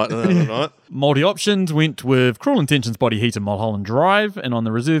movie night the other night. Multi-options went with Cruel Intentions, Body Heat, and Mulholland Drive, and on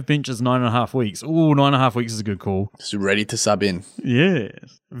the reserve bench is 9.5 weeks. Ooh, 9.5 weeks is a good call. Just ready to sub in.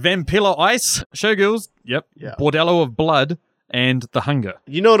 Yes. Vampilla Ice, Showgirls, yep. Yeah. Bordello of Blood, and The Hunger.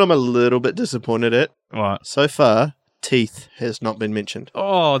 You know what I'm a little bit disappointed at? Right. So far, Teeth has not been mentioned.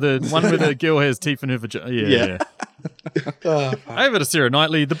 Oh, the one where the girl has teeth in her vagina. Yeah. Over to Sarah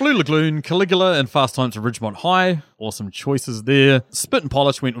Knightley, The Blue Lagoon, Caligula, and Fast Times at Ridgemont High. Awesome choices there. Spit and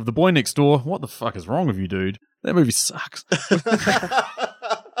Polish went with The Boy Next Door. What the fuck is wrong with you, dude? That movie sucks.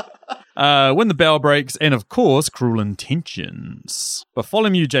 When the Bell Breaks, and of course, Cruel Intentions.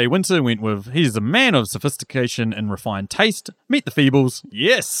 Bartholomew J. Winter went with He's a Man of Sophistication and Refined Taste. Meet the Feebles.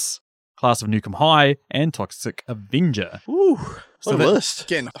 Yes. Class of Newcomb High, and Toxic Avenger. Ooh, So what a that- list.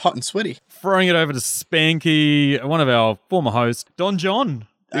 Getting hot and sweaty. Throwing it over to Spanky, one of our former hosts, Don John.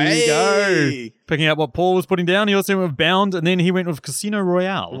 There you go. Picking up what Paul was putting down. He also went with Bound, and then he went with Casino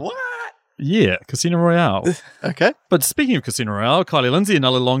Royale. What? Yeah, Casino Royale. Okay. But speaking of Casino Royale, Kylie Lindsay,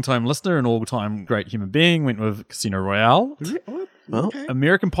 another long-time listener and all-time great human being, went with Casino Royale. Well,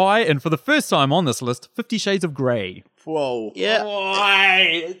 American Pie, and for the first time on this list, 50 Shades of Grey. Whoa. yeah.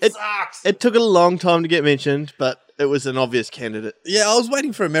 It sucks. It took a long time to get mentioned, but it was an obvious candidate. Yeah, I was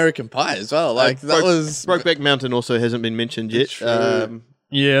waiting for American Pie as well. Like, that was... Brokeback Mountain also hasn't been mentioned yet. True.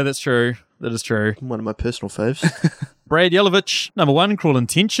 Yeah, that's true. That is true. One of my personal faves. Brad Yelovich, number 1, Cruel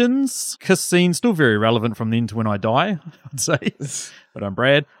Intentions. Kiss scene, still very relevant from then to when I die, I'd say. But I'm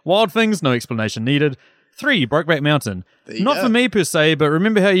Brad. Wild Things, no explanation needed. 3, Brokeback Mountain. you Not go. for me per se, but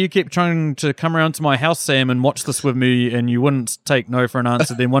remember how you kept trying to come around to my house, Sam, and watch this with me, and you wouldn't take no for an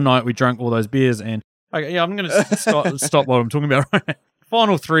answer. Then one night we drank all those beers, and okay, yeah, I'm going to stop what I'm talking about right now.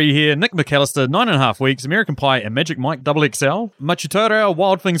 Final 3 here. Nick McAllister, 9.5 weeks, American Pie, and Magic Mike XXL. Machutora,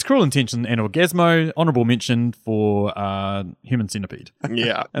 Wild Things, Cruel Intention, and Orgasmo. Honourable mention for Human Centipede.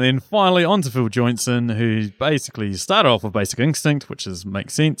 Yeah. And then finally on to Phil Johnson, who basically started off with Basic Instinct, which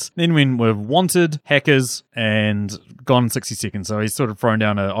makes sense. Then went with Wanted, Hackers, and Gone in 60 Seconds. So he's sort of thrown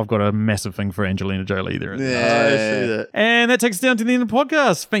down I've got a massive thing for Angelina Jolie there. I see that. And that takes us down to the end of the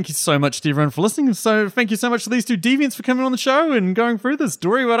podcast. Thank you so much to everyone for listening. So thank you so much to these two deviants for coming on the show and going through this.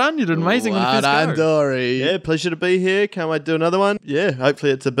 Dory, well done. You did amazing on Well the first done, go. Dory. Yeah, pleasure to be here. Can't wait to do another one. Yeah,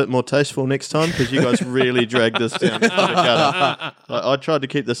 hopefully it's a bit more tasteful next time because you guys really dragged this down. I tried to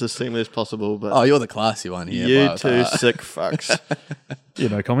keep this as seamless as possible, but Oh, you're the classy one here. you but, two sick fucks. Yeah,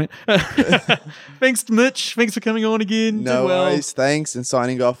 no comment. Thanks to Mitch. Thanks for coming on again. No Did well. worries. Thanks. And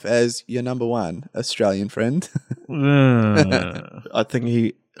signing off as your number 1 Australian friend. I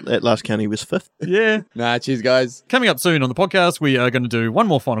think at last count he was 5th. Yeah. Nah, cheers, guys. Coming up soon on the podcast, we are going to do one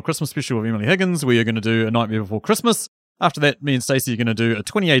more final Christmas special with Emily Higgins. We are going to do A Nightmare Before Christmas. After that, me and Stacey are going to do a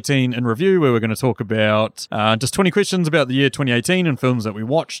 2018 in review where we're going to talk about just 20 questions about the year 2018 and films that we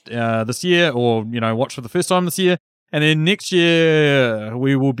watched this year or, watched for the first time this year. And then next year,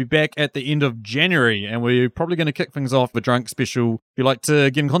 we will be back at the end of January, and we're probably going to kick things off with a drunk special. If you'd like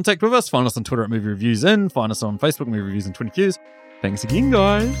to get in contact with us, find us on Twitter at Movie Reviews In, find us on Facebook, Movie Reviews in 20 Qs. Thanks again,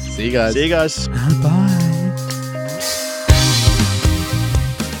 guys. See you guys. See you guys. Bye.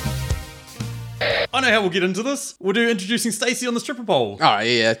 I know how we'll get into this. We'll do introducing Stacey on the stripper pole. Oh,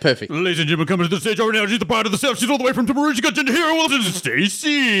 yeah, perfect. Ladies and gentlemen, coming to the stage right now. She's the part of the South. She's all the way from Timaru. She got ginger hair. Well, this is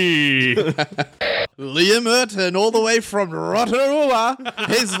Stacey. Liam Merton, all the way from Rotorua.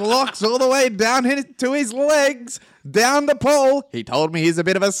 His locks all the way down to his legs. Down the pole. He told me he's a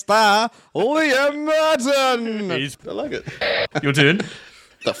bit of a star. Liam Merton. I like it. Your turn.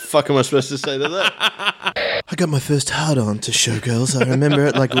 The fuck am I supposed to say to that? I got my first hard on to Showgirls. I remember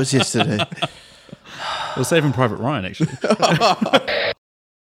it like it was yesterday. We're Saving Private Ryan, actually.